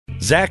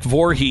Zach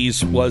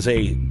Voorhees was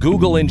a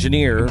Google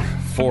engineer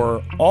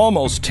for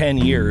almost 10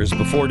 years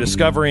before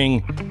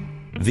discovering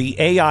the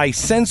AI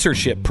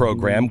censorship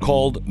program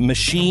called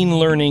Machine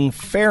Learning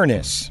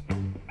Fairness.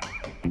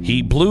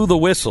 He blew the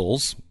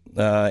whistles,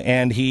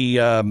 and he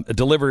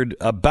delivered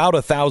about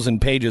 1,000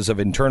 pages of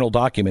internal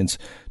documents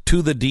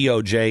to the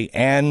DOJ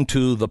and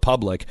to the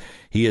public.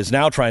 He is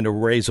now trying to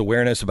raise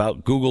awareness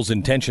about Google's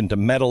intention to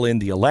meddle in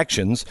the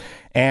elections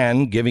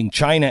and giving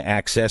China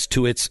access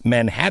to its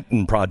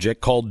Manhattan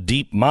project called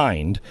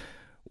DeepMind.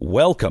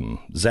 Welcome,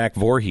 Zach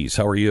Voorhees.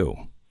 How are you?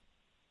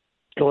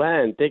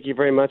 Glenn, thank you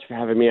very much for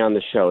having me on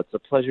the show. It's a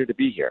pleasure to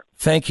be here.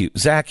 Thank you.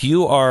 Zach,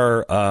 you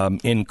are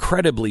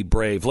incredibly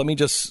brave. Let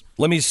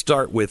me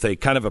start with a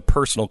kind of a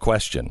personal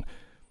question.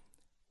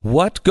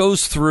 What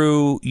goes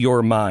through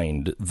your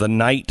mind the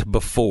night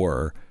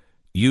before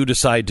you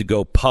decide to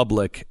go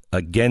public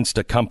against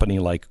a company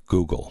like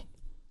Google?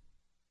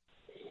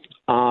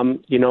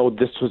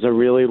 This was a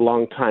really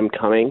long time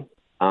coming.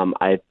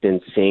 I've been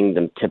seeing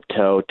them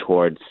tiptoe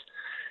towards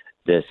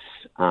this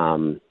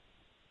total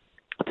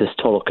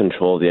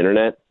control of the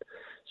internet.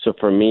 So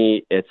for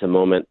me, it's a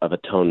moment of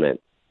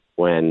atonement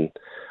when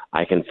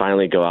I can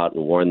finally go out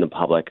and warn the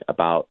public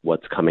about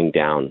what's coming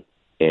down.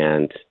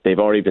 And they've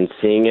already been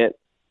seeing it.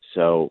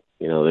 So,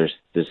 there's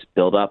this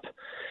buildup,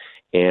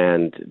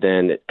 and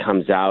then it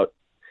comes out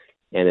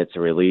and it's a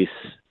release.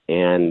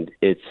 And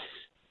it's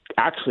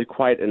actually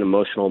quite an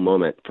emotional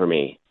moment for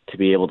me to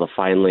be able to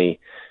finally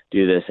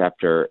do this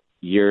after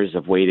years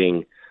of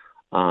waiting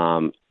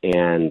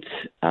and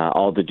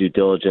all the due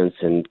diligence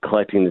and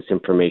collecting this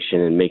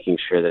information and making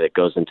sure that it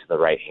goes into the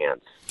right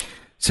hands.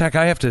 Zach,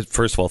 I have to,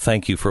 first of all,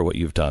 thank you for what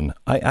you've done.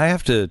 I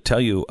have to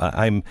tell you,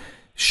 I'm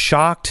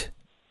shocked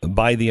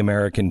by the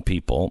American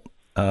people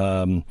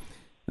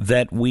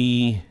that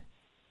we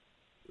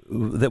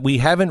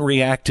haven't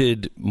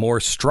reacted more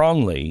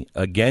strongly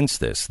against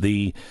this.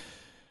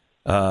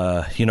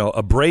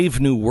 A Brave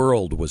New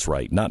World was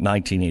right, not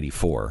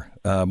 1984.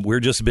 We're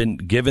just been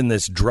given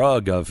this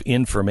drug of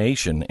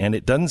information, and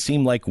it doesn't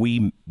seem like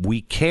we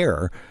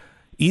care.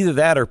 Either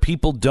that or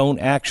people don't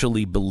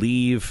actually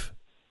believe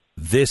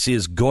this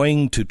is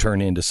going to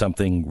turn into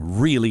something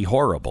really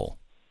horrible.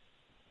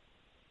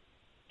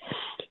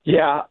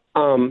 Yeah.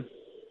 And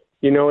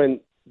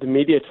the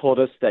media told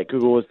us that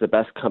Google was the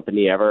best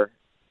company ever.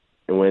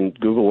 And when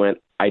Google went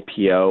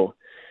IPO,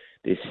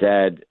 they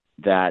said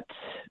that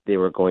they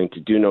were going to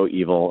do no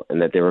evil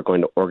and that they were going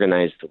to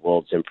organize the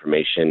world's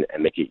information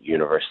and make it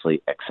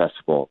universally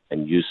accessible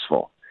and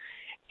useful.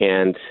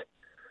 And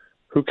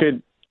who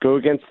could go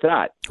against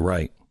that?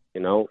 Right.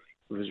 It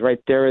was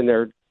right there in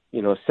their,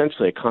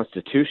 essentially a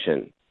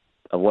constitution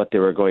of what they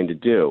were going to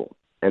do.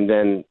 And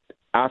then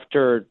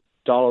after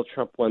Donald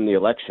Trump won the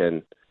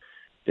election,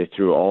 they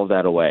threw all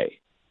that away.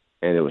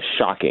 And it was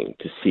shocking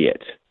to see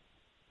it.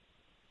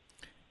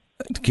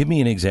 Give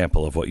me an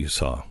example of what you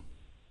saw.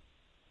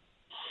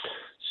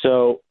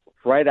 So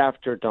right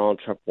after Donald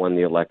Trump won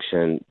the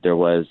election, there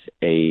was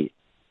a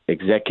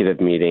executive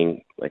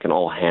meeting, like an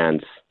all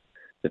hands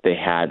that they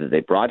had, that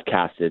they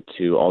broadcasted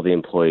to all the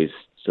employees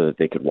so that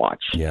they could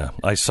watch. Yeah,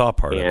 I saw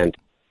part of it. And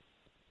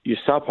you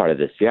saw part of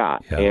this, yeah.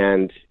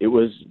 And it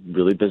was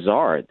really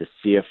bizarre. The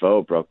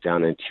CFO broke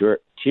down in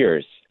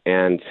tears,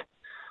 and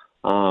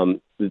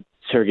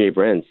Sergey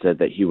Brin said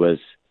that he was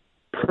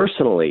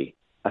personally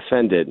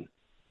offended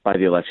by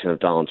the election of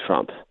Donald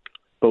Trump.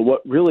 But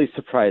what really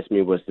surprised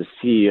me was the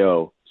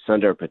CEO,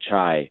 Sundar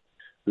Pichai,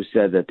 who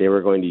said that they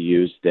were going to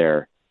use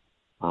their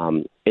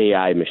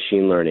AI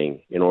machine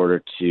learning in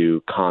order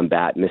to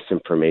combat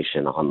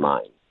misinformation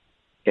online.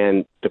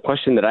 And the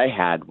question that I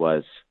had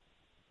was,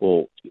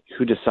 well,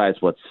 who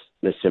decides what's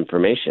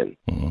misinformation?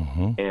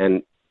 Mm-hmm.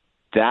 And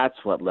that's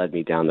what led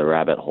me down the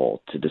rabbit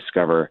hole to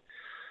discover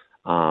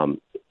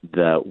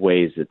the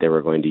ways that they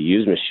were going to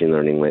use machine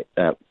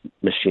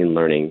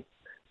learning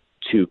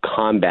to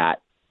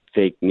combat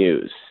fake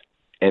news,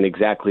 and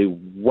exactly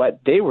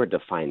what they were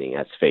defining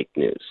as fake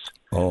news.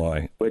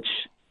 Which,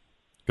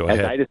 as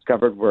I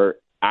discovered, were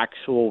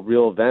actual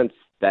real events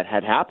that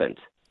had happened.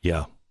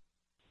 Yeah.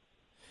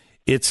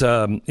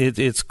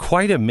 It's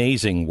quite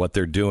amazing what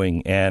they're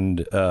doing,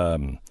 and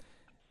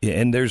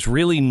there's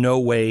really no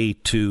way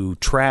to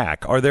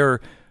track. Are there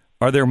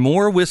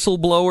more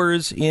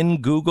whistleblowers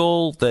in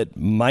Google that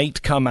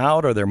might come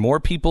out? Are there more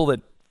people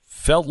that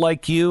felt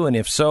like you? And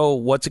if so,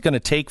 what's it going to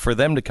take for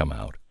them to come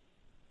out?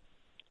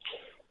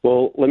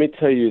 Well, let me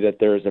tell you that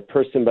there is a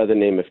person by the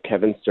name of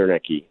Kevin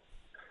Sternecki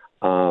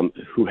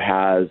who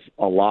has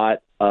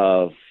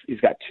he's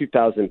got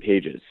 2,000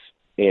 pages,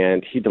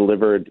 and he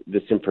delivered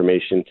this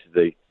information to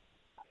the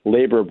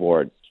labor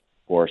boards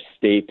for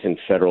state and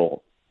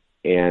federal.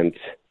 And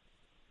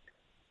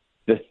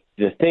the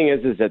thing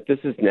is that this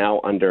is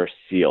now under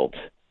sealed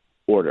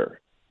order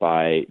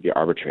by the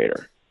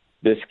arbitrator.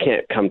 This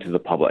can't come to the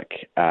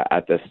public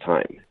at this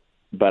time.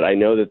 But I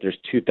know that there's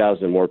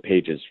 2,000 more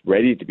pages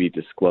ready to be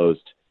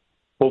disclosed,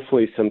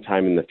 hopefully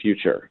sometime in the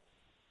future.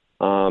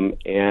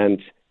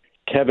 And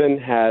Kevin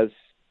has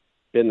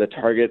been the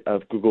target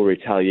of Google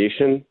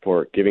retaliation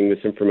for giving this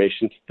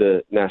information to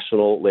the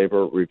National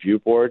Labor Review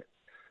Board.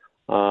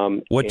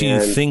 What do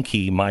you think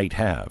he might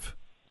have?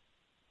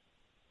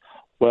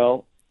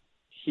 Well,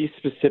 he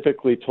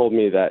specifically told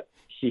me that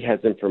he has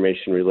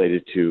information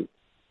related to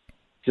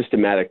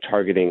systematic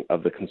targeting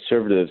of the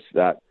conservatives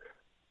that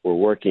were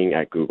working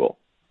at Google.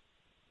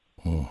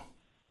 Hmm.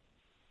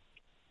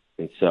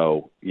 And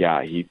so,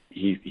 yeah, he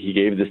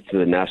gave this to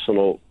the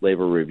National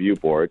Labor Review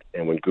Board.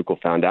 And when Google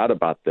found out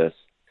about this,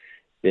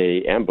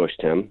 they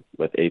ambushed him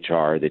with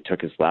HR. They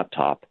took his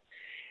laptop.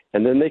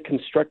 And then they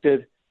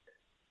constructed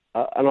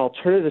an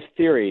alternative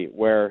theory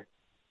where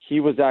he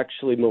was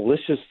actually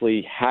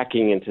maliciously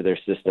hacking into their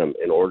system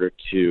in order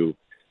to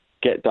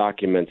get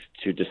documents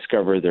to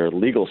discover their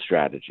legal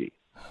strategy.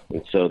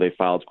 And so they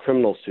filed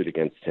criminal suit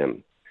against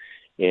him.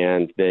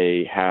 And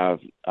they have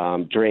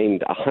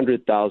drained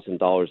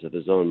 $100,000 of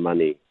his own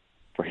money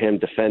for him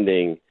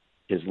defending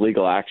his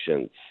legal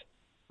actions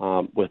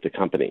with the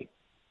company.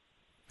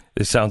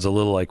 This sounds a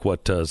little like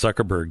what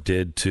Zuckerberg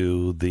did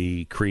to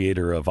the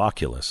creator of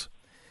Oculus.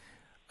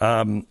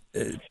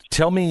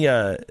 Tell me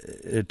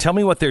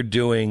what they're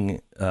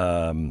doing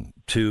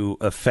to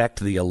affect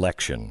the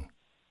election.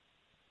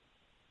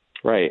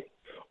 Right.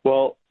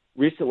 Well,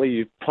 recently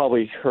you've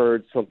probably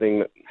heard something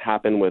that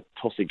happened with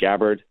Tulsi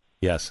Gabbard.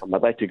 Yes.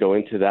 I'd like to go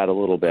into that a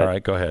little bit. All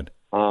right, go ahead.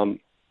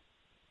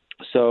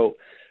 So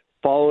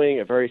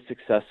following a very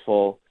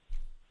successful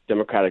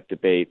Democratic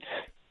debate,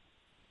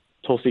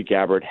 Tulsi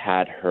Gabbard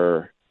had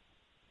her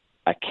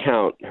ad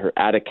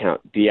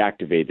account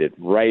deactivated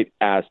right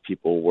as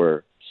people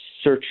were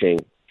searching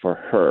for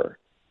her.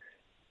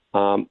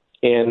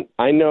 And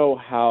I know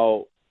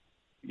how,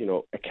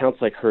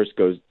 accounts like hers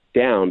goes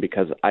down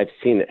because I've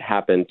seen it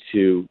happen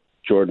to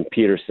Jordan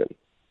Peterson.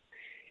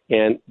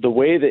 And the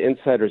way the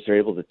insiders are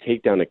able to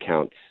take down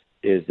accounts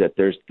is that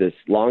there's this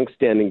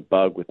long-standing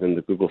bug within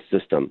the Google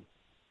system.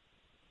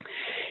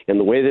 And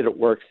the way that it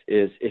works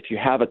is if you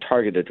have a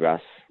target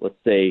address, let's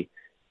say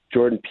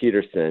Jordan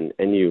Peterson,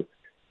 and you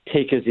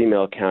take his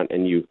email account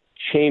and you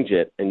change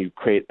it and you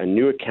create a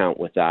new account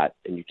with that,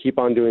 and you keep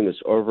on doing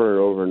this over and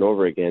over and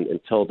over again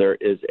until there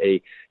is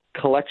a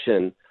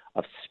collection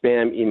of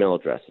spam email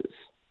addresses.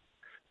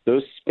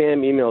 Those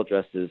spam email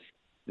addresses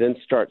then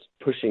start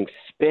pushing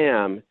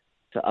spam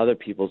to other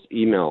people's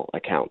email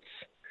accounts.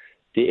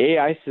 The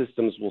AI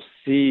systems will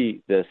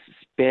see this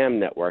spam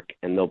network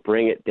and they'll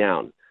bring it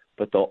down,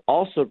 but they'll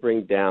also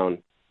bring down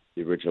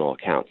the original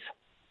accounts.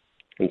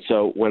 And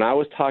so when I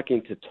was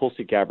talking to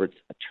Tulsi Gabbard's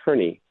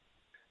attorney,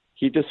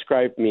 he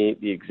described me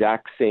the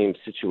exact same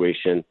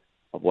situation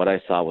of what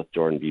I saw with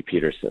Jordan B.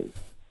 Peterson.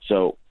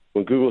 So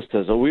when Google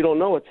says, "Oh, we don't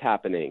know what's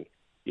happening,"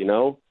 it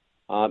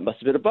must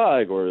have been a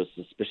bug or a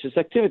suspicious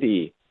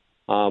activity.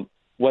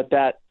 What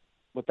that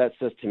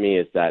says to me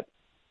is that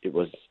it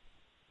was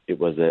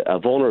a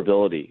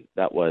vulnerability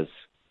that was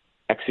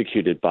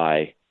executed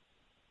by,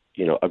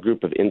 a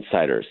group of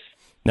insiders.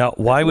 Now,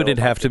 why would it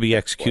have to be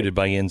executed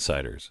by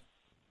insiders?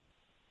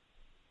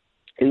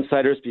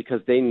 Insiders,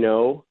 because they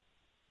know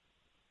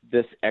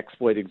this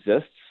exploit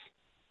exists.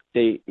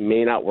 They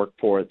may not work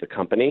for the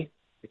company.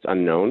 It's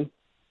unknown.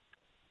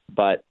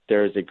 But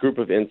there's a group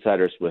of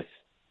insiders with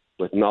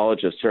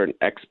knowledge of certain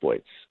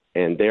exploits,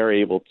 and they're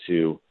able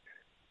to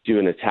do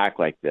an attack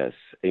like this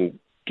and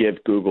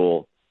give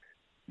Google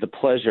the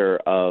pleasure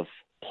of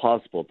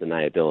plausible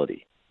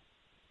deniability.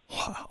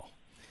 Wow.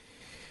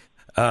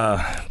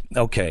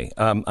 Okay.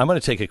 I'm going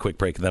to take a quick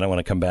break, and then I want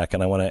to come back,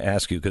 and I want to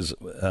ask you, because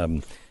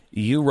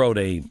you wrote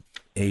a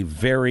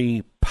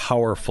very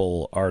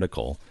powerful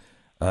article,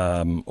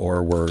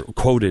 or were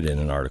quoted in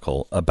an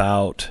article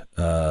about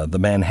the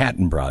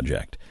Manhattan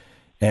Project.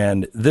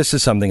 And this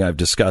is something I've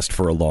discussed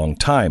for a long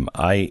time.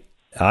 I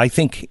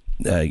think,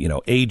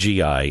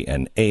 AGI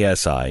and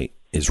ASI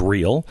is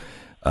real.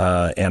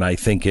 And I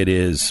think it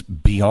is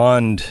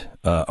beyond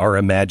our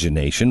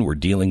imagination. We're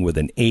dealing with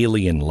an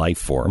alien life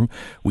form.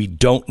 We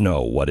don't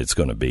know what it's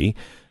going to be,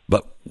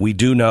 but we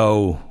do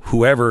know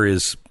whoever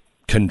is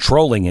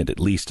controlling it, at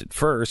least at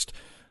first,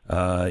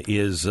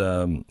 is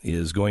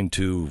going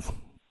to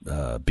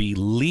be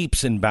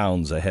leaps and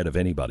bounds ahead of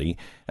anybody.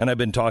 And I've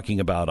been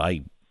talking about,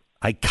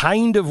 I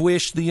kind of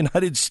wish the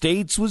United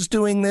States was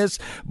doing this,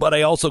 but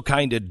I also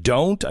kind of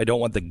don't. I don't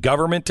want the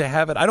government to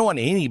have it. I don't want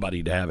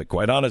anybody to have it,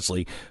 quite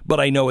honestly, but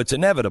I know it's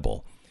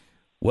inevitable.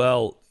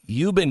 Well,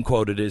 you've been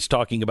quoted as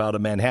talking about a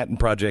Manhattan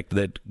Project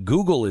that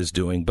Google is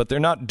doing, but they're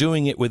not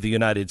doing it with the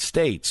United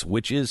States,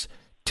 which is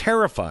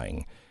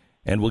terrifying.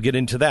 And we'll get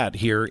into that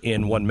here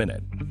in 1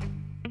 minute.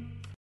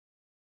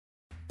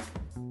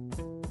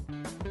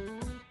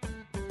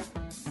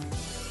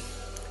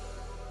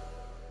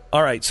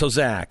 All right, so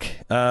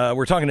Zach,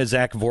 we're talking to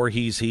Zach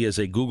Voorhees. He is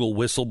a Google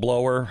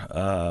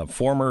whistleblower,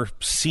 former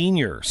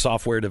senior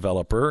software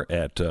developer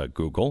at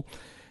Google.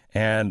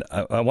 And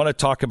I want to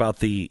talk about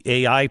the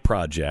AI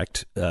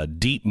project,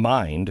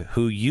 DeepMind,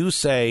 who you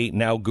say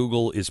now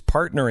Google is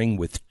partnering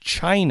with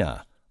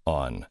China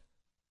on.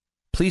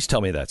 Please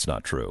tell me that's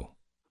not true.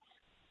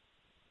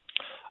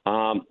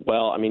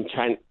 Well,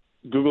 China,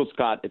 Google's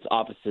got its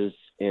offices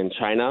in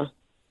China.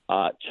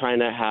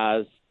 China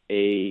has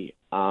a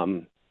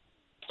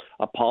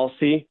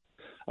policy,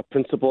 a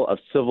principle of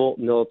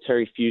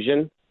civil-military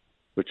fusion,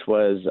 which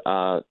was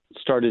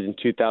started in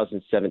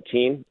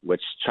 2017,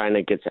 which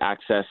China gets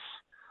access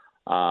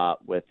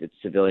with its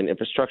civilian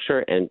infrastructure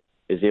and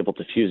is able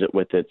to fuse it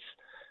with its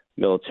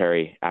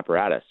military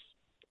apparatus.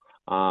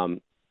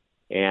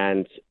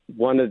 And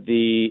one of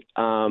the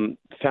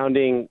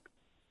founding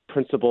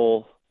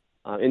principal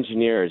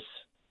engineers,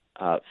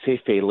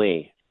 Fei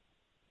Li,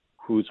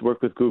 whose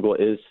work with Google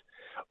is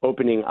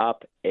opening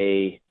up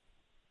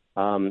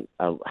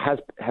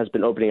has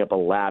been opening up a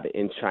lab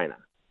in China.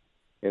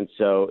 And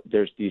so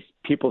there's these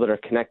people that are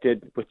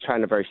connected with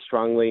China very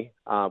strongly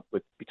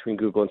between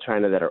Google and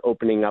China that are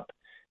opening up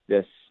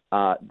this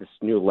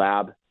new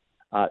lab.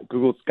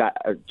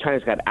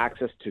 China's got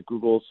access to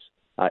Google's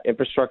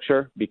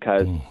infrastructure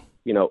because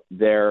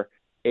their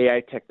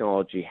AI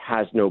technology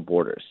has no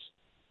borders,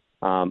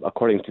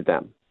 according to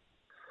them.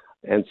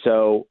 And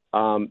so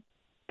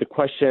the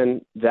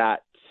question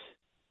that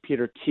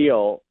Peter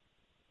Thiel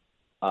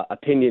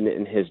opinion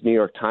in his New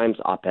York Times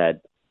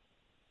op-ed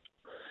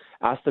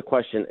asked the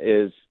question,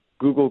 is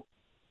Google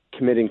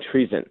committing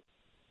treason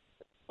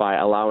by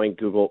allowing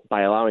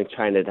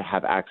China to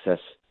have access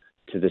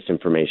to this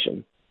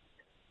information?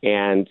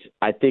 And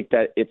I think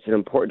that it's an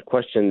important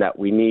question that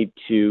we need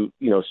to,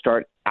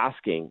 start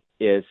asking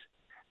is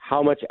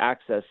how much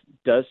access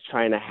does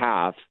China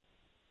have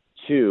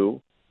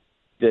to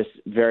this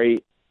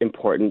very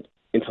important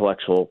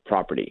intellectual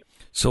property?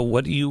 So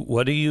what do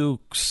you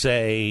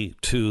say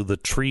to the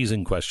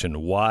treason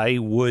question? Why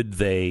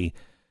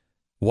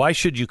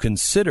should you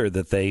consider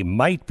that they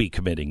might be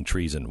committing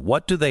treason?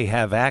 What do they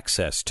have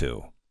access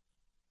to?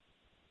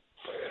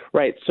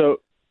 Right. So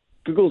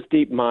Google's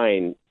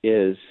DeepMind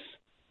is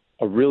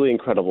a really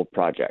incredible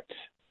project.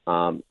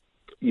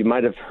 You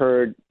might have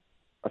heard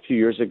a few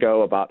years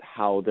ago about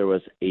how there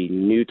was a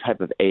new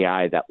type of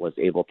AI that was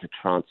able to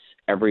trounce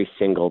every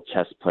single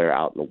chess player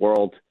out in the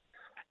world.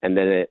 And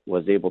then it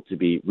was able to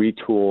be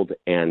retooled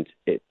and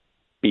it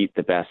beat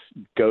the best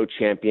Go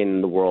champion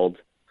in the world.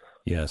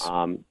 Yes.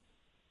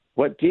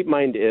 What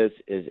DeepMind is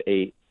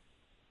a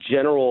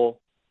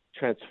general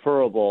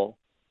transferable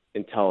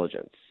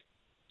intelligence.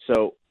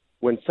 So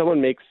when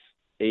someone makes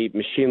a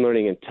machine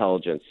learning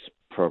intelligence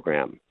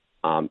program,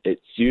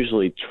 it's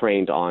usually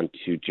trained on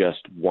to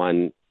just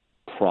one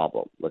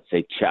problem, let's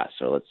say chess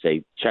or let's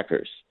say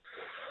checkers.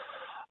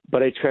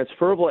 But a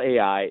transferable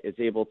AI is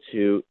able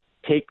to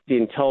take the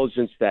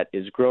intelligence that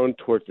is grown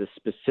towards a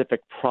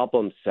specific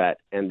problem set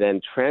and then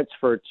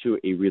transfer to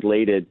a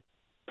related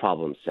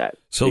problem set.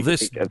 So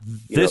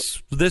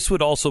this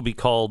would also be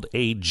called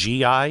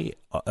AGI,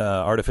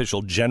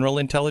 artificial general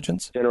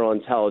intelligence? General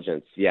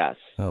intelligence, yes.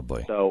 Oh,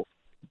 boy. So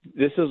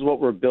this is what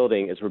we're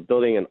building, is we're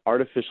building an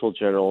artificial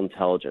general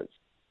intelligence.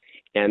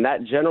 And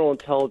that general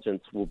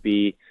intelligence will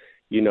be,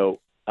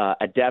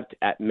 adept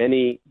at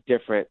many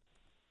different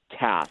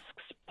tasks,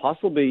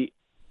 possibly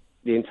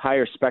the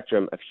entire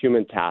spectrum of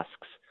human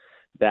tasks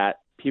that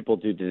people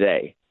do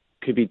today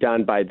could be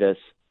done by this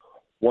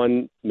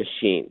one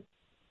machine.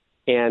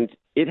 And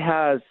it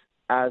has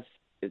as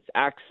its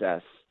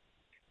access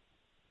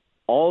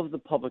all of the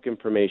public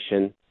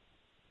information,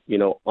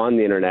 on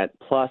the internet,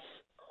 plus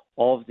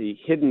all of the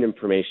hidden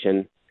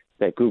information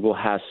that Google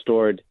has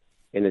stored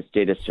in its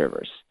data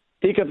servers.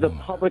 Think of the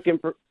public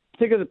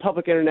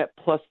internet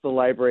plus the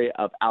Library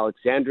of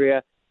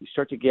Alexandria. You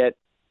start to get,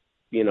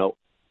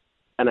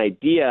 an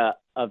idea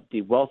of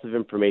the wealth of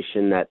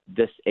information that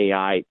this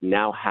AI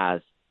now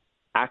has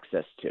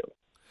access to.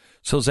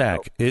 So,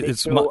 Zach,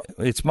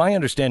 it's my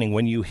understanding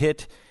when you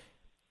hit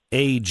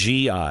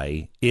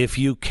AGI, if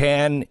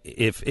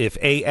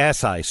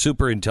ASI,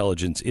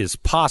 superintelligence, is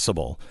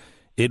possible,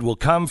 it will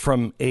come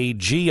from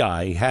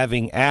AGI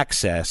having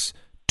access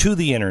to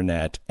the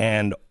internet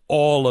and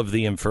all of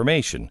the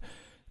information.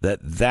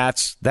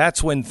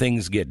 That's when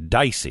things get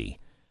dicey.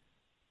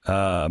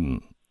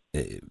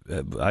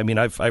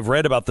 I've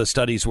read about the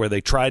studies where they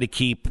try to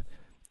keep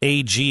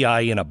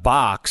AGI in a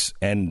box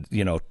and,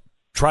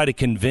 try to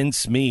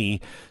convince me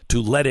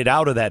to let it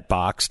out of that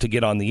box to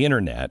get on the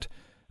internet.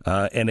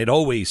 And it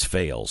always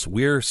fails.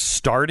 We're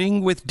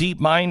starting with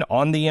DeepMind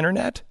on the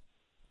internet?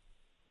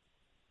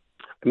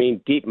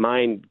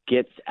 DeepMind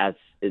gets as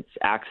its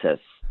access,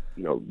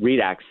 read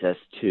access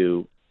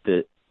to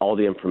all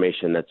the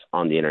information that's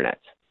on the internet.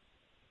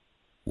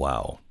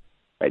 Wow.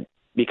 Right?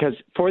 Because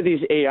for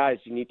these AIs,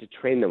 you need to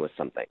train them with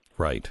something.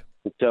 Right.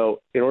 So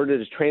in order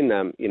to train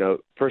them,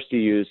 first you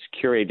use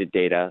curated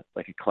data,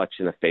 like a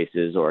collection of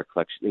faces or a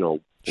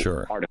collection,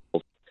 sure,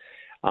 articles.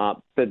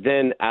 But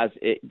then as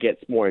it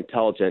gets more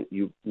intelligent,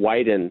 you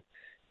widen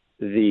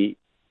the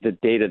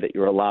data that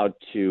you're allowed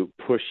to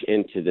push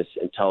into this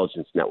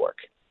intelligence network.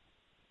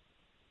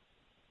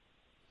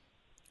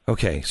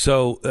 Okay,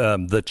 so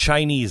the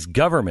Chinese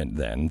government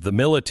then, the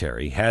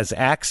military, has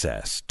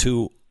access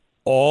to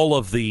all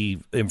of the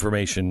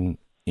information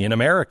in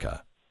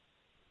America.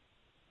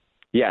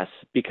 Yes,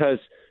 because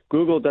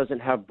Google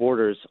doesn't have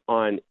borders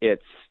on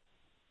its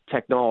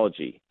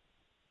technology.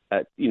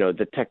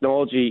 the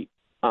technology,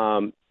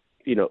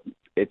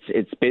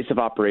 its base of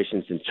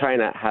operations in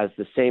China has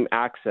the same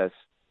access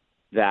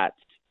that,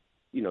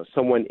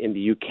 someone in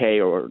the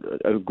UK or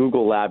a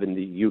Google lab in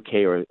the UK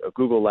or a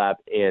Google lab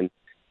in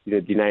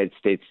the United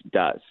States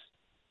does.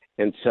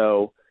 And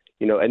so,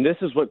 and this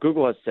is what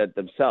Google has said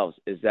themselves,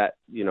 is that,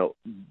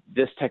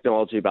 this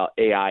technology about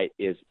AI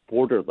is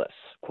borderless,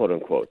 quote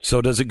unquote.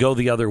 So does it go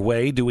the other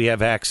way? Do we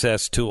have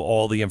access to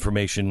all the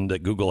information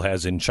that Google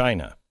has in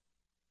China?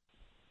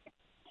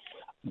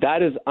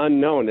 That is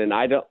unknown, and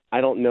I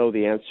don't know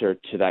the answer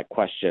to that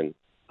question.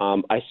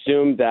 I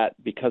assume that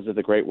because of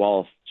the Great Wall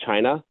of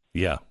China,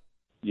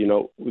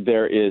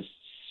 there is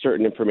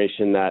certain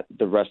information that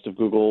the rest of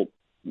Google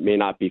may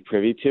not be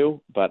privy to,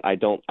 but I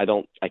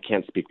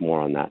can't speak more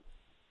on that.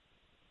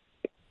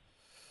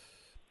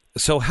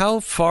 So how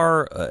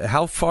far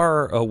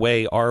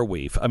away are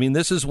we? I mean,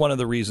 this is one of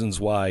the reasons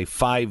why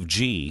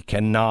 5G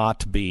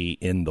cannot be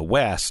in the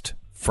West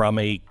from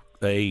a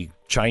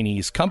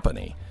Chinese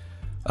company,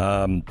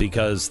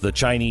 because the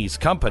Chinese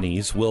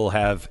companies will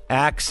have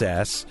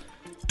access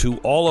to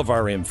all of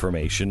our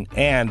information,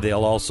 and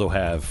they'll also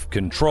have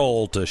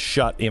control to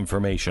shut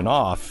information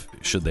off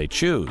should they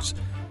choose.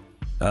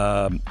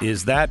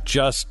 Is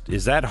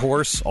that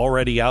horse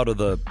already out of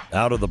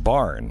the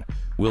barn?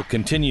 We'll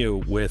continue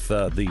with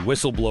the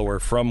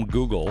whistleblower from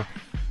Google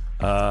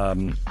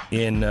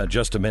in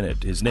just a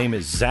minute. His name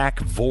is Zach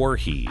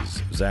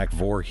Voorhees. Zach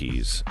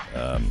Voorhees.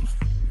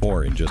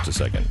 More in just a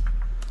second.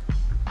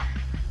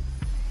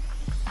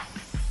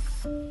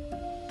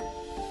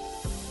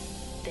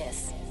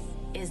 This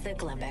is the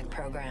Glenn Beck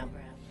Program.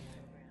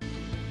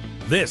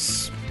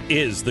 This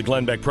is the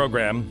Glenn Beck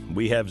Program.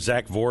 We have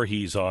Zach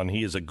Voorhees on.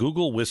 He is a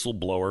Google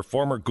whistleblower,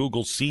 former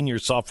Google senior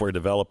software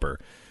developer.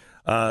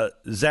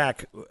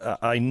 Zach,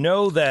 I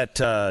know that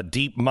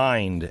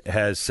DeepMind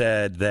has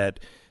said that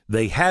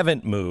they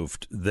haven't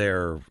moved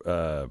their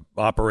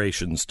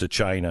operations to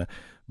China,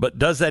 but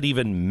does that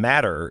even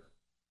matter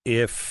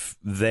if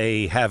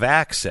they have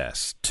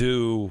access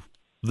to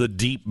the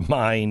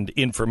DeepMind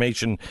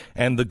information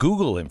and the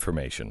Google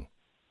information?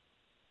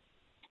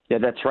 Yeah,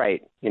 that's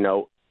right.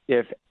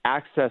 If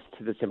access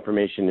to this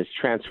information is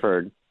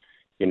transferred,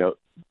 the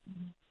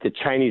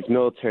Chinese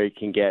military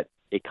can get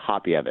a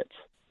copy of it.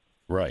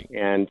 Right.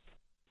 And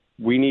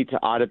we need to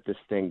audit this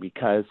thing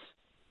because,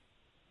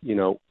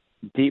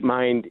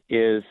 DeepMind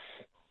is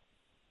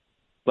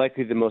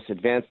likely the most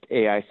advanced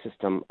AI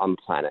system on the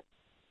planet.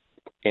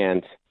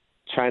 And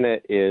China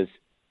is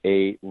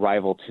a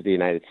rival to the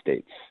United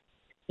States.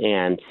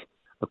 And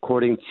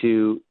according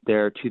to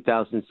their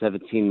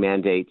 2017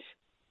 mandate,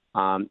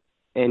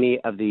 any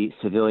of the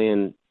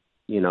civilian,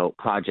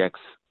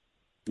 projects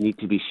need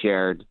to be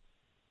shared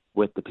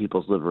with the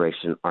People's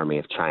Liberation Army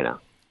of China.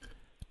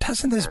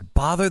 Doesn't this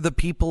bother the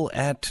people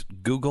at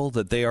Google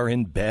that they are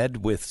in bed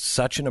with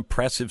such an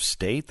oppressive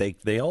state?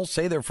 They all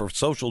say they're for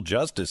social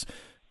justice.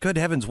 Good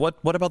heavens, what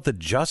about the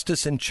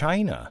justice in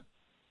China?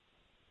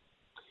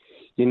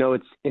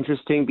 It's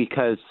interesting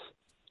because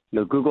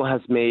Google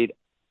has made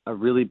a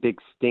really big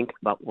stink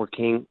about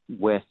working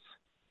with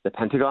the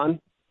Pentagon.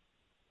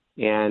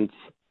 And,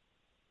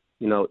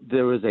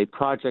 there was a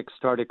project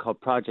started called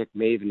Project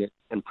Maven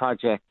and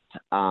Project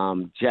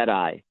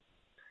Jedi.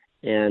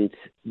 And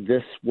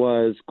this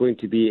was going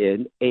to be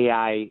an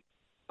AI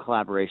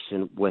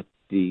collaboration with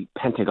the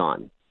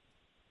Pentagon.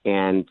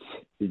 And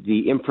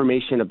the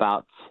information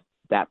about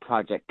that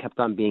project kept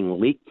on being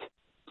leaked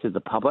to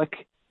the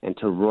public and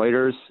to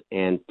Reuters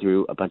and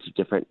through a bunch of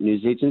different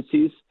news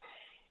agencies.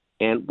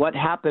 And what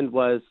happened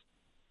was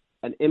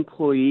an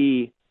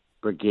employee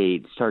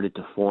brigade started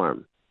to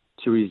form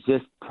to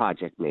resist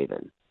Project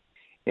Maven.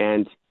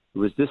 And it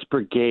was this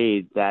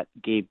brigade that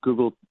gave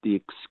Google the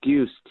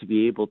excuse to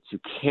be able to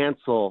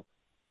cancel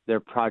their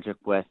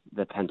project with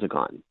the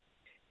Pentagon.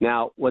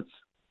 Now, what's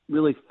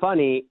really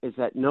funny is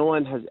that no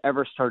one has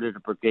ever started a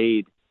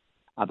brigade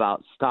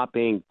about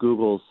stopping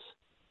Google's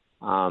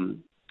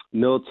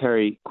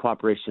military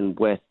cooperation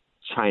with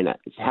China.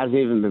 It hasn't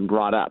even been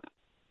brought up.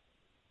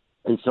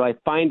 And so I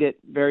find it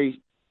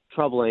very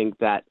troubling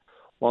that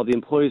while the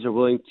employees are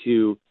willing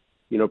to,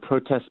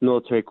 protest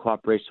military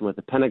cooperation with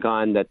the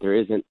Pentagon, that there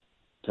isn't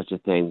such a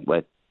thing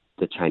with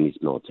the Chinese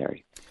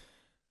military.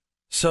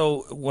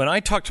 So when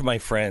I talk to my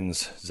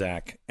friends,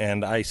 Zach,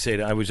 and I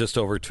was just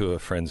over to a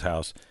friend's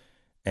house,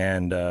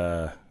 and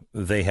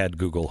they had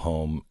Google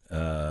Home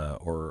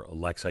or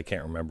Alexa, I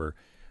can't remember,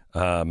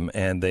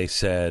 and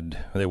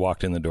they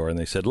walked in the door and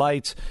they said,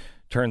 lights,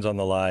 turns on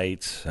the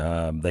lights.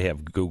 They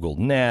have Google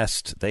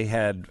Nest.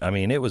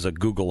 It was a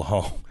Google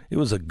Home. It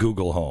was a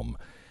Google Home.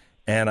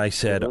 And I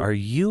said, are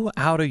you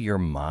out of your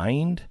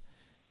mind?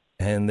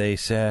 And they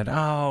said,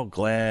 oh,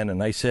 Glenn.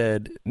 And I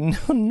said,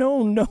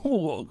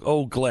 no.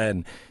 Oh,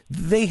 Glenn,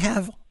 they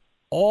have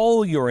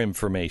all your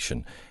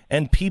information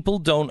and people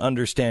don't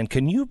understand.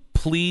 Can you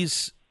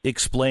please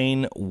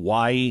explain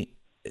why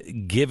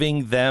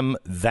giving them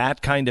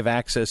that kind of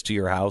access to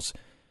your house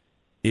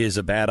is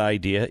a bad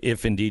idea,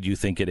 if indeed you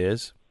think it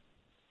is?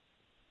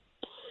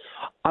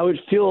 I would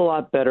feel a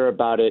lot better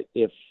about it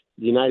if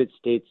the United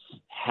States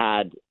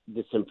had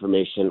this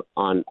information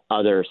on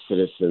other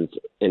citizens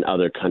in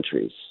other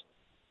countries.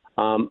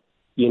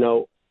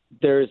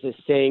 There's a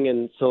saying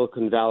in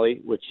Silicon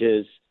Valley, which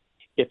is,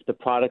 if the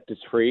product is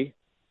free,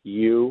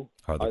 you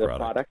are the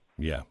product.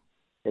 Yeah.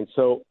 And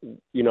so,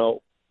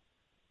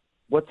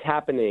 what's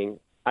happening,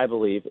 I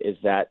believe, is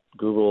that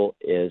Google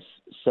is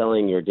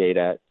selling your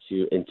data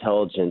to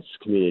intelligence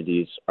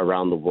communities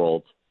around the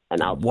world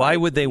and outside. Why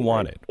would they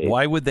want it?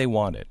 Why would they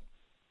want it?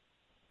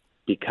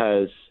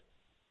 Because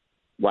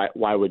why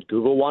would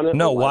Google want it?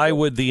 No, why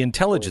would the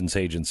intelligence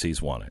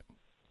agencies want it?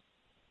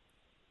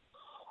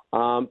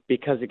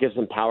 Because it gives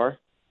them power.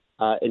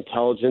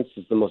 Intelligence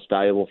is the most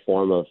valuable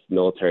form of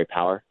military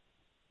power,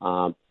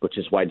 which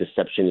is why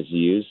deception is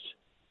used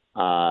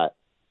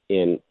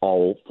in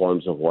all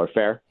forms of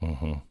warfare.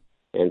 Mm-hmm.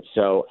 And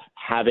so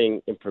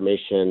having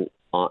information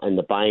on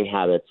the buying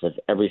habits of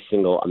every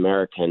single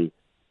American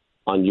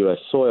on U.S.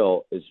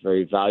 soil is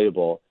very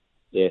valuable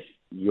if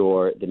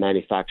you're the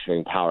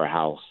manufacturing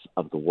powerhouse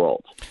of the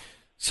world.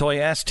 So I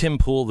asked Tim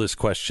Pool this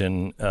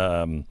question,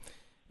 and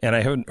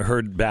I haven't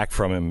heard back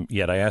from him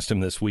yet. I asked him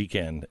this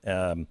weekend,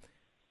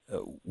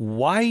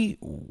 why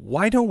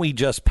don't we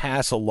just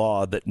pass a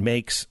law that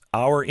makes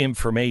our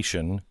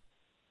information?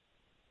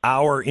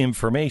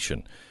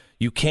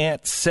 You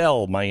can't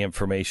sell my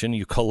information.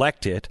 You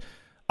collect it.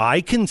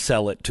 I can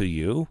sell it to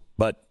you,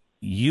 but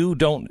you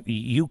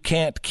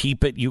can't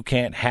keep it. You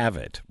can't have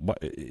it.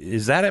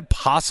 Is that a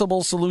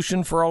possible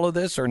solution for all of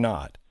this or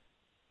not?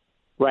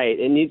 Right.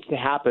 It needs to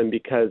happen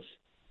because,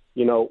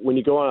 when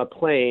you go on a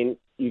plane,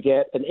 you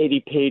get an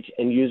 80-page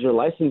end user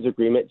license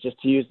agreement just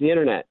to use the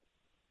internet.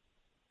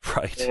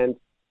 Right. And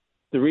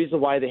the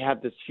reason why they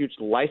have this huge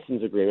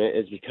license agreement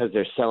is because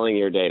they're selling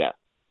your data.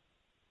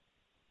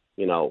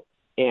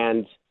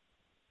 And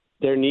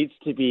there needs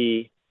to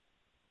be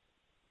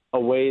a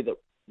way that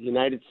the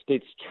United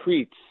States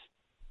treats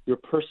your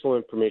personal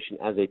information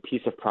as a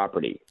piece of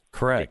property.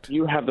 Correct.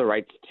 You have the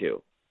rights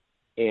to.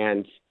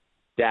 And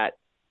that,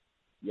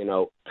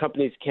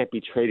 companies can't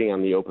be trading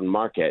on the open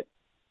market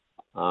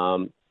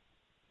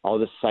all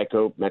this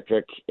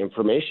psychometric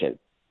information.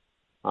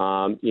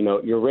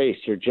 Your race,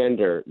 your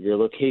gender, your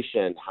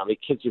location, how many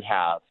kids you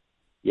have,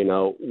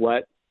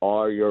 what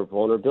are your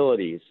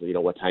vulnerabilities?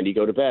 What time do you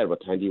go to bed?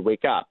 What time do you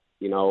wake up?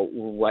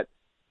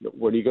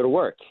 Where do you go to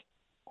work?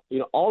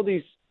 All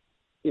these,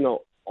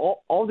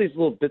 all these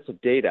little bits of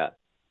data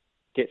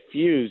get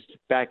fused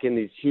back in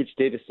these huge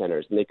data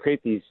centers, and they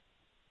create these,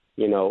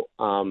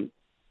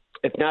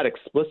 if not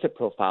explicit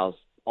profiles,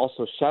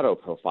 also shadow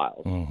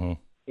profiles. Mm-hmm.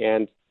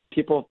 And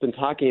people have been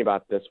talking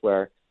about this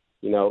where,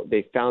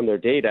 they found their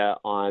data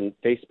on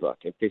Facebook,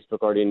 and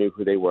Facebook already knew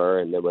who they were.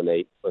 And then when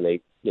they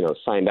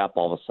signed up,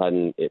 all of a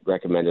sudden it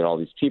recommended all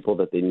these people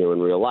that they knew in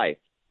real life.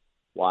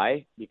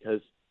 Why? Because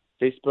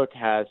Facebook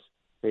has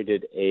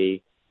created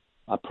a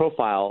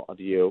profile of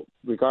you,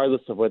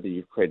 regardless of whether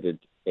you've created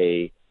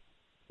an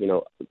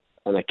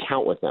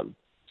account with them.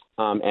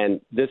 And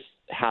this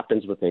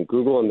happens within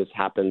Google, and this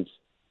happens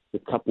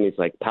with companies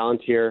like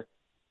Palantir.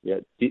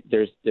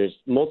 There's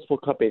multiple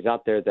companies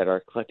out there that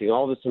are collecting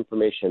all this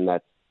information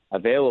that's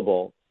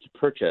available to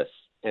purchase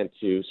and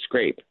to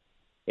scrape.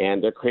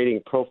 And they're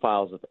creating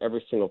profiles of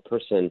every single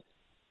person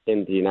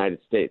in the United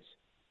States.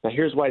 Now,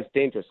 here's why it's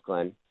dangerous,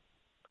 Glenn.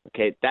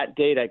 Okay, that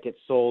data gets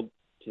sold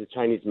to the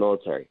Chinese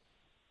military.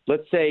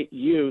 Let's say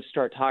you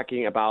start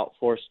talking about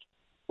forced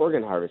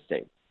organ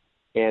harvesting,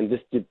 and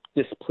this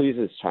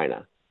displeases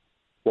China.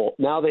 Well,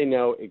 now they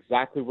know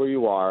exactly where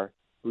you are,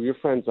 who your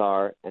friends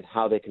are, and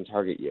how they can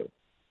target you.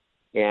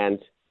 And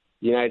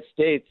the United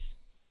States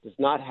does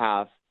not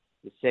have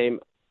the same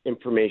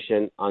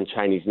information on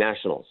Chinese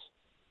nationals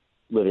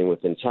living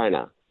within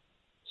China.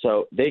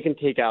 So they can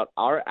take out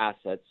our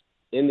assets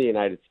in the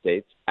United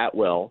States at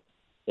will,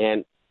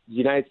 and the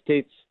United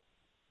States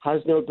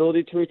has no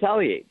ability to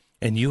retaliate.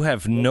 And you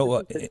have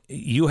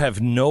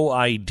no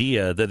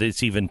idea that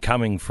it's even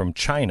coming from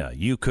China.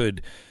 You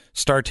could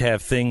start to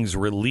have things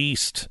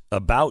released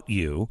about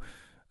you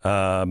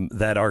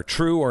that are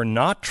true or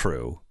not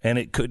true, and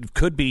it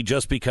could be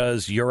just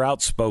because you're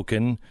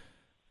outspoken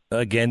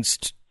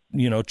against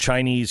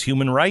Chinese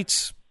human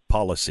rights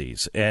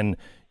policies, and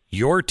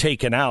you're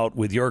taken out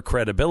with your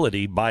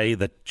credibility by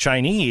the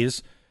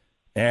Chinese,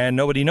 and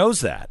nobody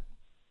knows that.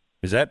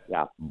 Is that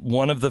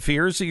one of the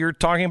fears that you're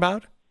talking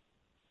about?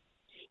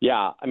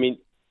 Yeah, I mean,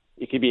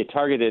 it could be a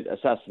targeted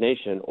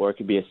assassination, or it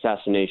could be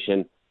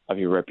assassination of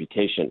your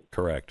reputation.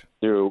 Correct.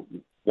 Through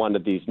one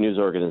of these news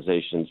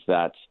organizations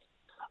that,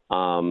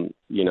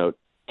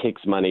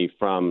 takes money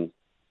from,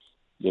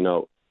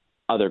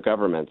 other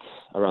governments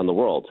around the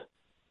world.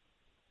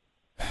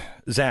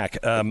 Zach,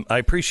 I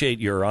appreciate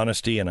your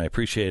honesty, and I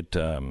appreciate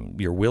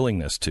your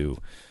willingness to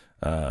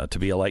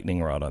be a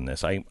lightning rod on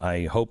this.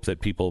 I hope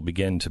that people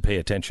begin to pay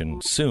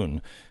attention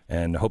soon,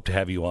 and hope to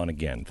have you on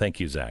again.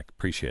 Thank you, Zach.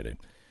 Appreciate it.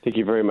 Thank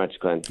you very much,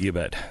 Glenn. You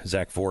bet.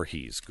 Zach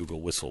Voorhees,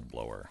 Google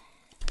whistleblower.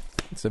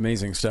 It's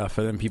amazing stuff,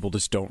 and then people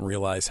just don't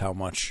realize how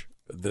much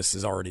this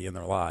is already in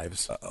their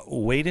lives.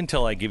 Wait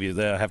until I give you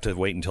I have to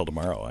wait until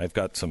tomorrow. I've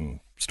got some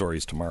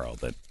stories tomorrow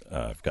that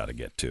I've got to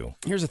get to.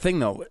 Here's the thing,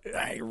 though.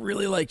 I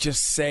really like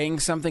just saying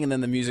something and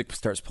then the music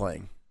starts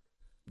playing.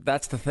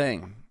 That's the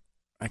thing.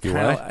 I kind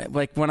of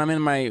like when I'm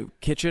in my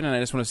kitchen and I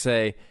just want to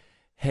say,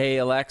 "Hey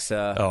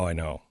Alexa." Oh, I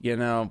know.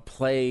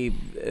 Play.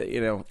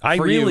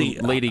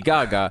 Lady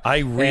Gaga. I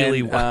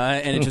really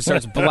and it just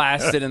starts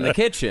blasting in the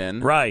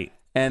kitchen. Right.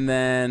 And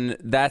then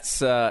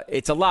that's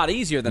it's a lot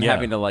easier than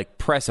having to like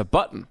press a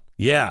button.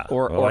 Yeah.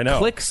 Or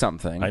click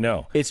something. I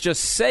know. It's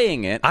just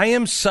saying it.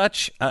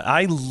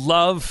 I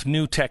love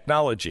new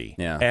technology.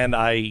 Yeah. And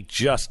I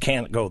just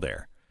can't go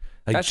there.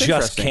 That's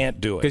just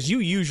can't do it. Because you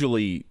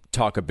usually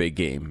talk a big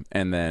game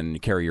and then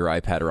carry your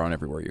iPad around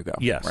everywhere you go.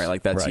 Yes. Right?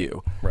 Like that's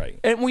you. Right.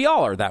 And we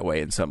all are that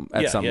way at some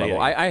level. Yeah.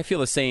 I feel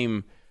the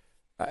same.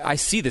 I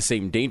see the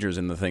same dangers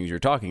in the things you're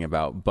talking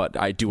about, but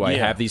I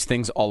have these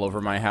things all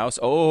over my house?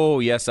 Oh,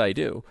 yes, I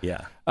do.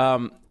 Yeah.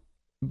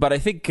 But I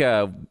think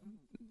I'm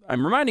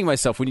reminding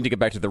myself we need to get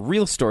back to the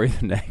real story of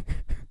the day,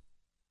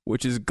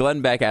 which is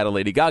Glenn Beck at a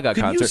Lady Gaga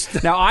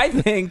concert. Now, I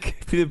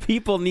think the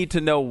people need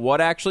to know what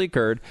actually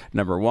occurred.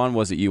 Number one,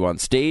 was it you on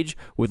stage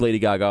with Lady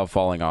Gaga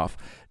falling off?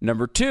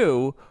 Number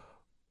two,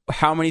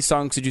 how many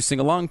songs did you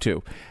sing along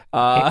to?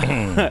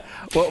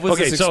 What was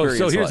this experience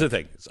so here's like? the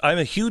thing. I'm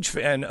a huge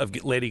fan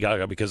of Lady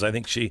Gaga because I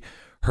think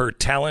her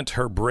talent,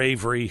 her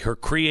bravery, her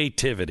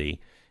creativity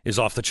is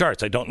off the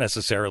charts. I don't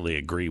necessarily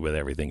agree with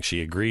everything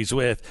she agrees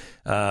with.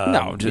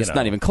 No, just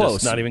not even close.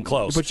 Just not even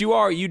close. But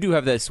you do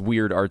have this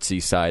weird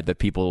artsy side that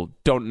people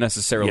don't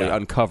necessarily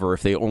uncover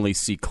if they only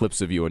see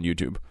clips of you on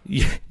YouTube.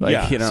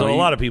 So a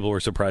lot of people were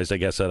surprised, I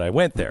guess, that I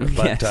went there.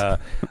 But Yes.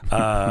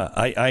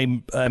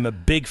 I'm a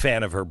big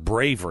fan of her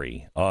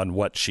bravery on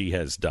what she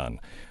has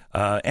done.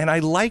 And I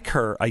like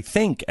her, I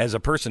think, as a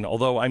person,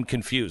 although I'm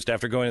confused.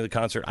 After going to the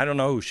concert, I don't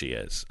know who she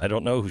is.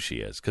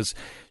 Because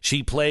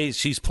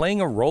she's playing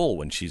a role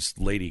when she's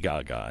Lady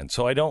Gaga. And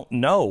so I don't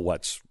know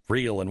what's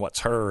real and what's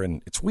her,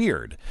 and it's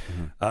weird.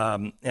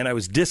 Mm-hmm. And I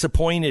was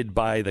disappointed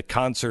by the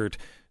concert,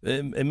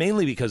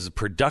 mainly because the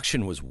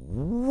production was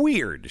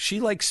weird.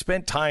 She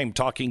spent time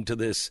talking to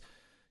this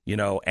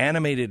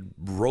animated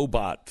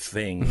robot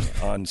thing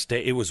on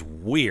stage. It was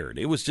weird.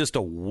 It was just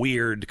a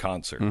weird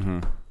concert.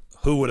 Mm-hmm.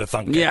 Who would have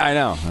thunk it? Yeah, I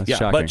know. That's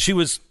shocking.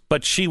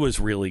 But she was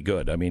really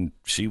good. I mean,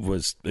 it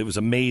was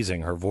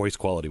amazing. Her voice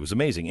quality was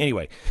amazing.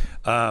 Anyway,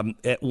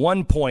 at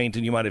one point,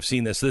 and you might have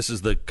seen this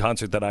is the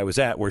concert that I was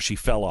at where she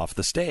fell off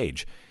the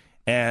stage.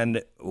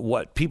 And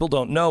what people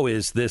don't know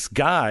is this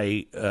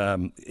guy,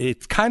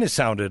 it kind of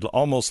sounded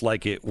almost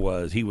like he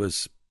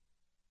was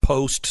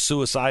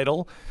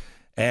post-suicidal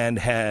and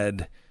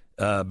had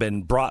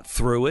been brought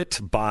through it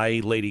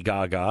by Lady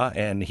Gaga.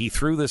 And he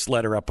threw this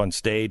letter up on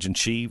stage and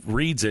she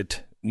reads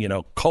it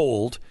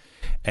cold.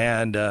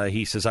 And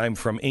he says, "I'm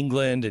from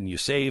England and you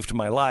saved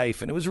my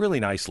life." And it was a really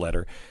nice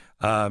letter.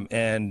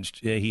 And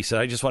he said,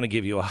 "I just want to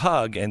give you a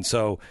hug." And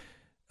so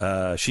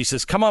she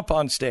says, "Come up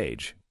on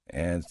stage."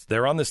 And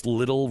they're on this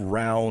little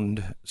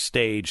round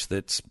stage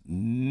that's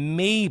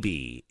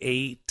maybe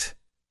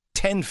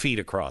 8-10 feet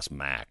across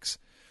max.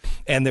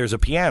 And there's a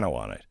piano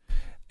on it.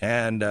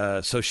 And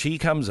so she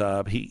comes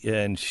up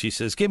and she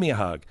says, "Give me a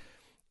hug."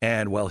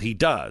 And, well, he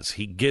does.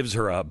 He gives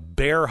her a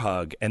bear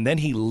hug, and then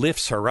he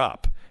lifts her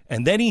up.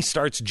 And then he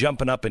starts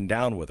jumping up and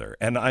down with her.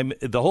 And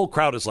the whole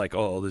crowd is like,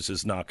 "Oh, this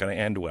is not going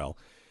to end well."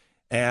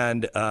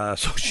 And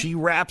so she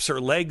wraps her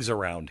legs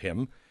around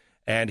him,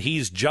 and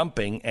he's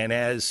jumping. And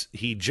as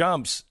he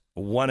jumps,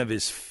 one of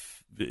his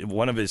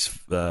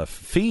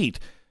feet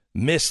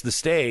miss the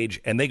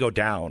stage, and they go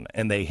down,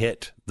 and they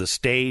hit the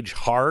stage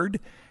hard,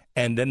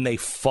 and then they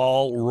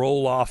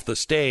roll off the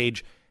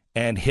stage,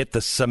 and hit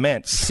the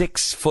cement,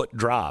 6-foot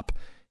drop,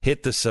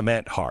 hit the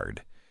cement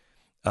hard.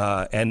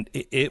 And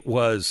it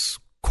was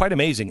quite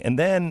amazing. And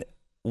then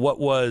what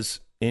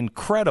was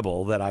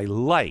incredible that I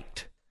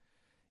liked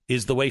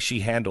is the way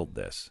she handled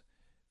this.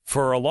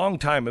 For a long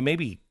time,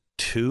 maybe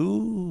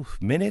 2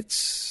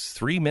 minutes,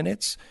 3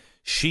 minutes,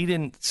 she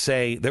didn't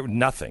say, there was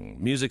nothing.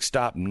 Music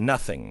stopped,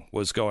 nothing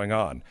was going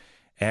on.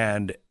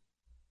 And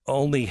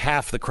only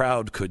half the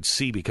crowd could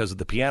see, because of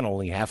the piano,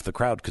 only half the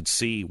crowd could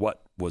see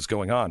what was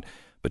going on.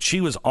 But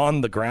she was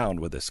on the ground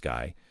with this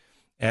guy,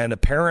 and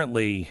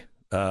apparently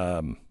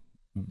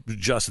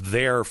just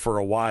there for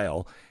a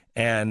while.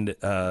 And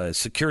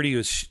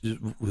security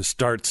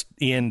starts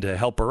in to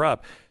help her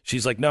up.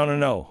 She's like,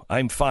 no,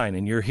 I'm fine.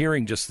 And you're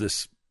hearing just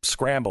this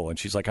scramble. And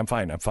she's like, I'm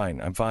fine.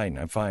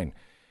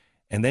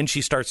 And then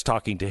she starts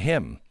talking to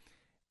him.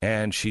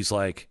 And she's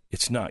like,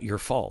 "It's not your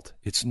fault.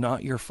 It's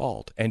not your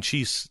fault." And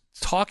she's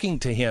talking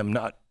to him,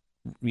 not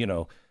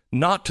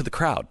to the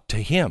crowd, to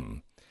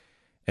him.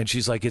 And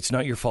she's like, "It's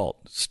not your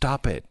fault.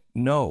 Stop it.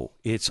 No,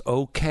 it's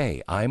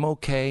okay. I'm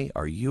okay.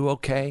 Are you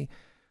okay?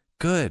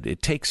 Good.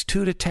 It takes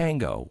two to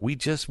tango. We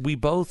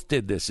both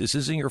did this. This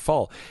isn't your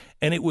fault."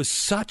 And it was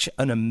such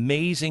an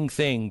amazing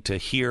thing to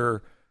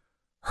hear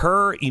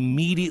her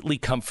immediately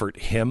comfort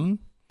him.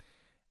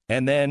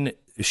 And then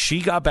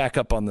she got back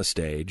up on the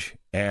stage,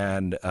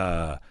 and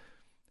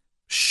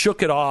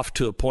shook it off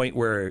to a point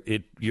where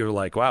you're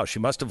like, wow, she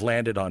must have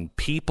landed on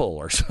people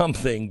or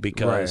something,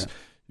 because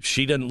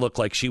she didn't look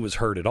like she was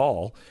hurt at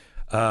all.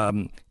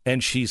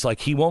 And she's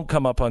like, he won't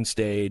come up on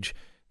stage.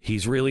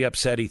 He's really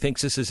upset. He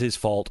thinks this is his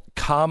fault.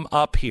 Come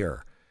up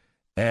here.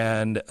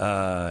 And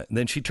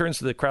then she turns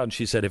to the crowd and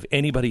she said, if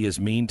anybody is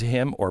mean to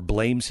him or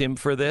blames him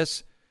for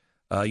this,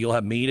 you'll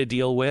have me to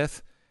deal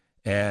with.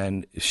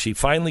 And she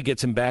finally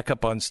gets him back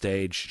up on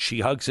stage. She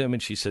hugs him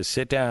and she says,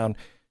 sit down.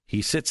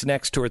 He sits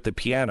next to her at the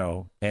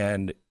piano,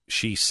 and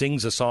she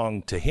sings a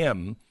song to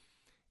him,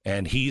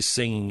 and he's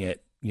singing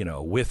it,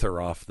 with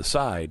her off the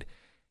side.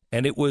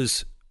 And it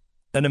was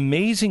an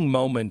amazing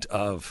moment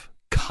of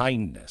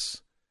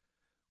kindness,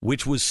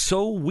 which was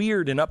so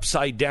weird and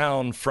upside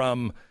down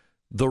from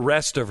the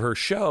rest of her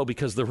show,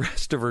 because the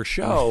rest of her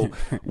show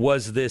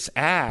was this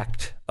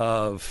act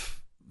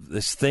of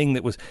this thing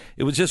that was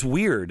just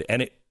weird,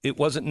 and it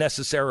wasn't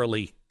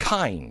necessarily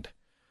kind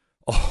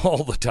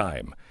all the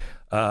time.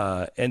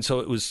 And so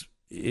it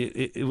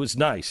was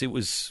nice. It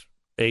was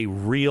a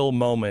real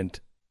moment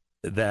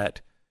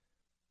that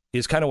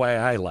is kind of why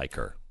I like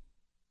her.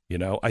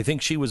 I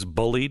think she was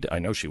bullied. I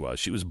know she was.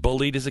 She was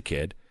bullied as a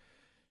kid.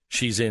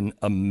 She's in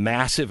a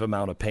massive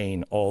amount of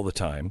pain all the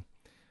time.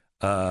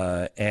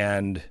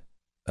 And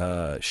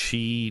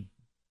she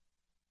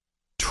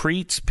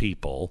treats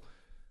people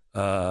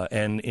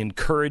and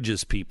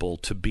encourages people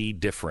to be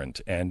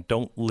different and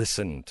don't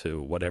listen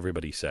to what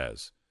everybody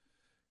says.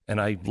 And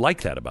I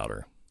like that about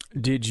her.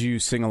 Did you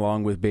sing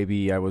along with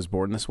Baby I Was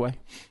Born This Way?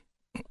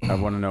 I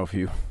want to know if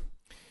you...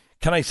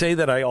 Can I say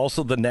that I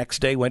also the next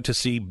day went to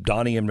see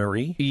Donnie and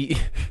Marie?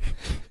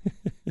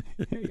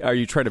 Are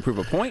you trying to prove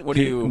a point? What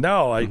do you...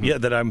 No,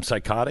 that I'm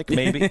psychotic,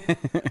 maybe.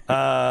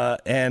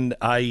 And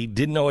I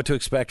didn't know what to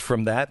expect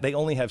from that. They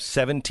only have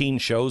 17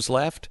 shows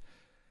left.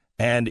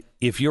 And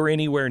if you're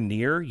anywhere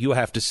near, you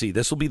have to see.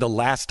 This will be the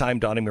last time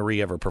Donnie and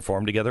Marie ever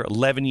performed together.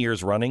 11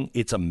 years running.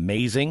 It's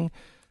amazing.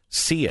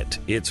 See it.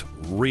 It's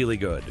really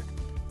good.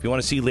 If you want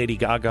to see Lady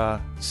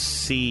Gaga,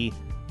 see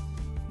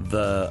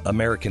the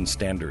American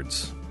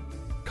Standards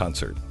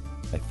concert.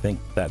 I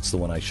think that's the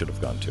one I should have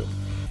gone to.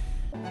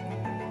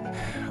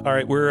 All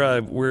right,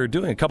 we're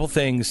doing a couple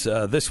things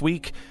this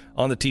week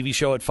on the TV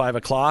show at 5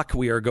 o'clock.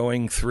 We are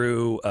going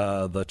through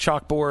the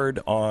chalkboard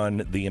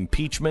on the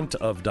impeachment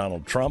of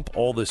Donald Trump.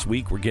 All this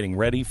week, we're getting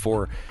ready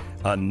for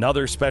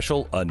another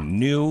special, a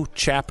new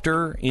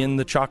chapter in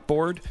the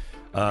chalkboard.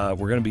 We're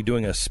going to be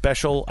doing a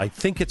special, I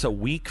think it's a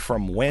week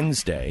from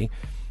Wednesday,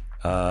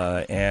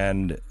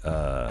 and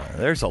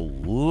there's a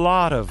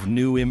lot of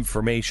new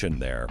information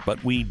there.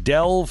 But we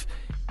delve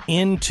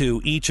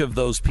into each of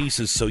those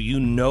pieces so you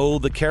know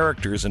the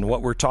characters and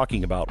what we're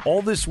talking about.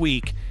 All this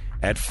week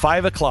at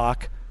 5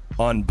 o'clock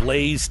on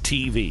Blaze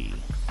TV.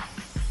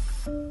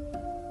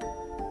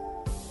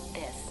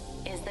 This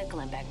is the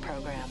Glenn Beck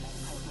Program.